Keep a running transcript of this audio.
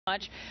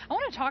Much. I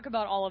want to talk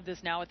about all of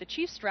this now with the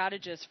chief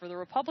strategist for the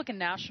Republican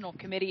National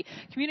Committee,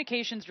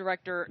 Communications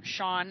Director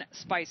Sean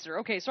Spicer.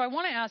 Okay, so I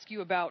want to ask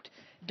you about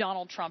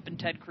Donald Trump and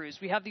Ted Cruz.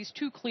 We have these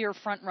two clear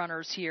front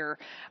runners here,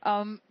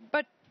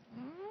 but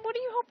what are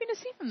you hoping to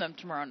see from them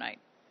tomorrow night?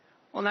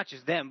 Well, not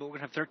just them, but we're going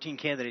to have 13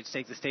 candidates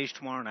take the stage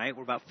tomorrow night.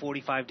 We're about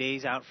 45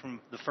 days out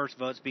from the first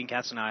votes being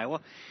cast in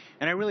Iowa.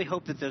 And I really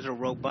hope that there's a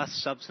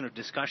robust, substantive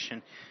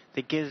discussion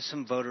that gives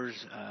some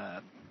voters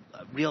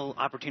a real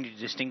opportunity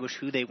to distinguish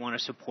who they want to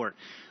support.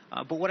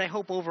 But what I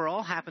hope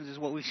overall happens is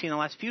what we've seen in the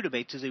last few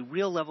debates is a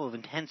real level of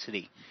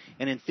intensity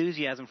and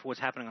enthusiasm for what's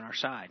happening on our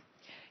side.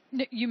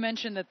 You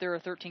mentioned that there are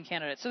 13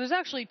 candidates. So there's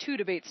actually two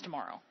debates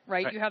tomorrow,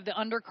 right? You have the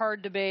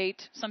undercard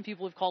debate. Some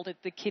people have called it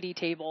the kiddie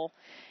table.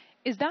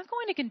 Is that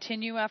going to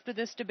continue after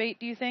this debate,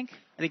 do you think?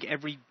 I think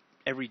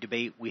every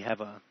debate we have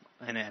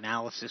an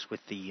analysis with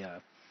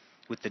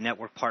the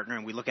network partner,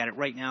 and we look at it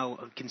right now,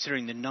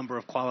 considering the number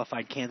of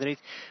qualified candidates.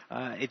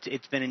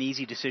 It's been an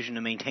easy decision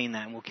to maintain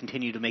that, and we'll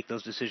continue to make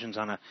those decisions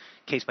on a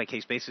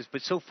case-by-case basis. But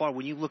so far,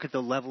 when you look at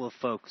the level of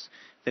folks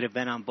that have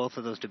been on both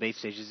of those debate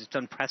stages, it's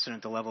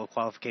unprecedented, the level of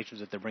qualifications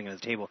that they're bringing to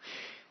the table.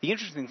 The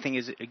interesting thing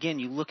is, again,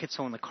 you look at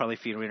someone like Carly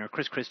Fiorina or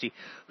Chris Christie,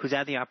 who's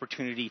had the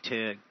opportunity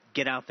to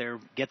get out there,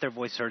 get their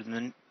voice heard, and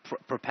then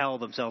propel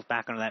themselves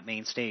back onto that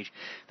main stage.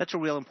 That's a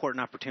real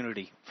important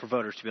opportunity for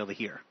voters to be able to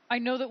hear. I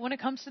know that when it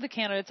comes to the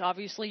candidates,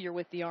 obviously you're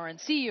with the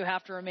RNC. You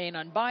have to remain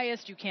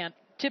unbiased. You can't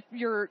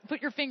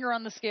put your finger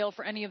on the scale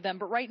for any of them.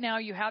 But right now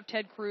you have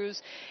Ted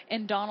Cruz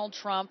and Donald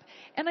Trump.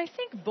 And I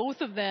think both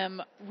of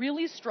them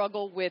really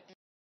struggle with the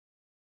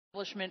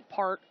establishment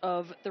part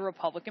of the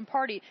Republican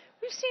Party.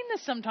 We've seen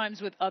this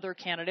sometimes with other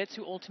candidates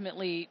who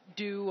ultimately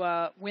do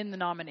win the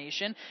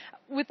nomination.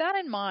 With that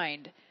in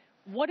mind,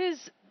 what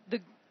is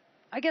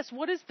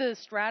the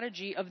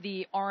strategy of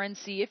the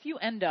RNC if you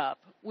end up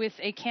with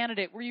a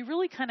candidate where you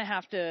really kind of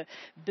have to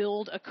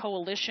build a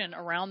coalition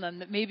around them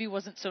that maybe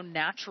wasn't so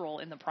natural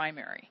in the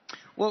primary?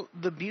 Well,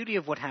 the beauty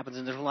of what happens,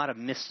 and there's a lot of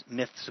myths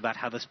about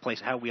how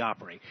we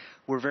operate.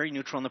 We're very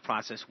neutral in the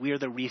process. We are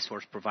the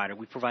resource provider.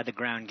 We provide the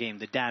ground game,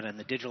 the data, and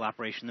the digital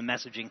operation, the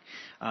messaging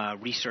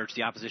research,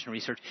 the opposition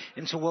research.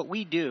 And so what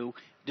we do,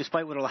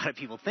 despite what a lot of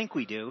people think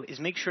we do, is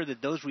make sure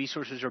that those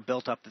resources are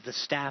built up, that the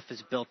staff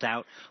is built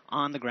out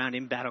on the ground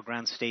in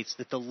battleground states,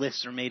 that the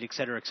lists are made, et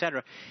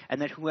cetera,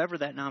 and that whoever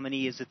that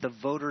nominee is, that the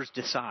voters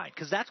decide.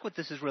 Because that's what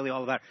this is really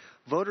all about.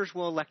 Voters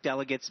will elect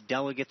delegates.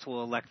 Delegates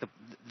will elect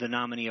the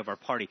nominee of our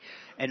party.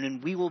 And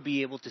then we will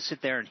be able to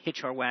sit there and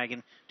hitch our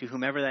wagon to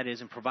whomever that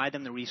is and provide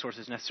them the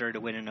resources necessary to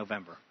win in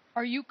November.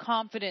 Are you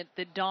confident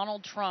that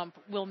Donald Trump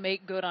will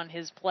make good on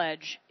his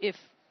pledge if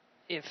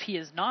he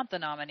is not the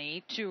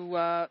nominee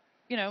to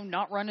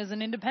not run as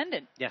an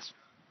independent? Yes.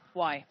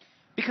 Why?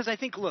 Because I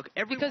think, look,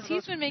 because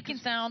he's been making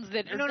sounds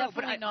that are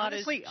definitely not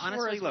as sure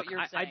honestly, as what you're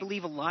saying. I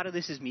believe a lot of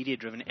this is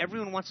media-driven.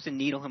 Everyone wants to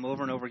needle him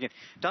over and over again.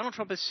 Donald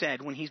Trump has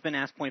said, when he's been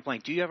asked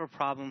point-blank, do you have a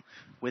problem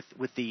with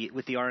the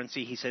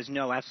RNC? He says,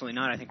 no, absolutely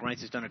not. I think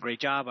Reince has done a great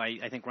job. I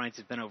think Reince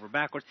has been over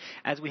backwards,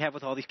 as we have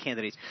with all these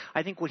candidates.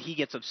 I think what he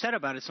gets upset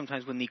about is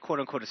sometimes when the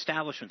quote-unquote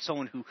establishment,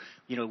 someone who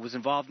was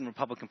involved in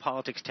Republican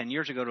politics 10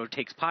 years ago,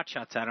 takes pot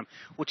shots at him,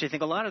 which I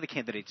think a lot of the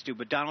candidates do.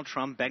 But Donald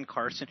Trump, Ben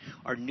Carson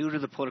are new to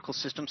the political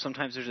system.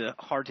 Sometimes there's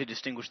hard to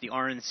distinguish the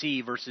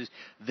RNC versus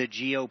the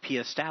GOP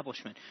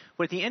establishment.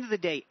 But at the end of the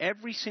day,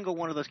 every single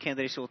one of those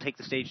candidates who will take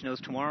the stage knows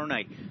tomorrow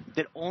night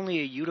that only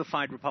a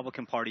unified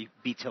Republican Party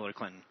beats Hillary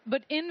Clinton.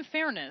 But in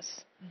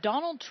fairness,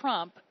 Donald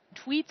Trump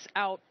tweets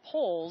out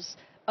polls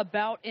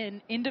about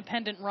an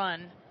independent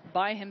run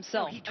by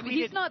himself.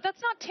 No,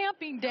 that's not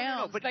tamping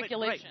down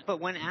speculation. But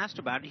when asked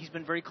about it, he's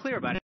been very clear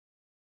about it.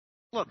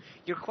 Look,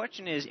 your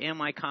question is, am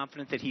I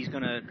confident that he's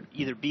going to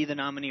either be the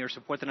nominee or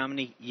support the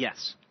nominee?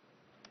 Yes.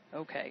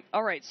 Okay.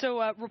 All right.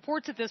 So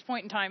reports at this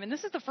point in time, and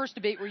this is the first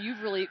debate where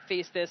you've really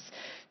faced this,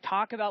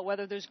 talk about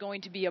whether there's going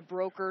to be a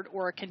brokered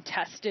or a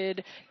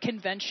contested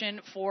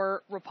convention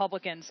for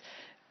Republicans.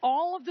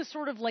 All of the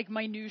sort of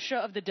minutia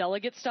of the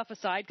delegate stuff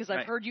aside, because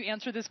I've heard you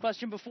answer this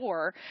question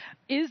before,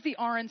 is the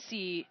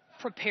RNC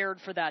prepared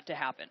for that to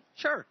happen?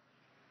 Sure.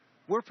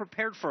 We're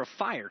prepared for a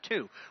fire,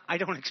 too. I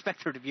don't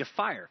expect there to be a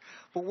fire.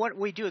 But what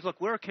we do is, look,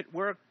 we're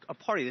a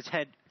party that's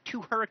had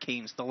 2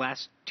 hurricanes the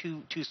last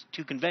two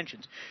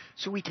conventions.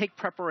 So we take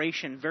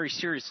preparation very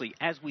seriously,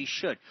 as we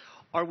should.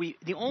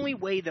 The only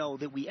way, though,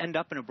 that we end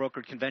up in a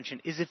brokered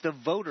convention is if the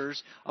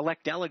voters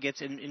elect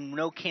delegates and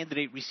no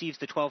candidate receives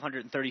the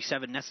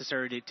 1,237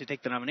 necessary to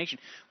take the nomination.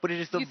 But it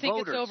is the voters. You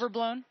think it's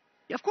overblown?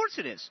 Yeah, of course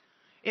it is.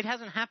 It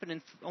hasn't happened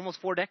in almost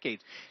 4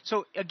 decades.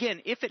 So,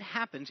 again, if it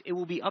happens, it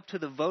will be up to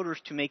the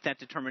voters to make that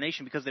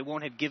determination because they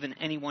won't have given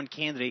any one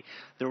candidate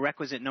the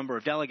requisite number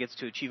of delegates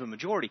to achieve a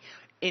majority.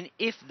 And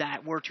if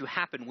that were to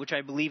happen, which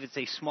I believe it's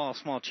a small,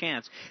 small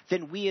chance,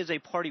 then we as a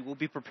party will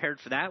be prepared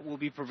for that. We'll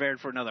be prepared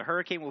for another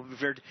hurricane. We'll be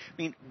prepared.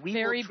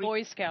 Very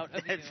Boy Scout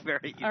of you. That's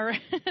very. All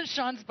right.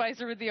 Sean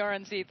Spicer with the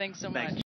RNC. Thanks so much.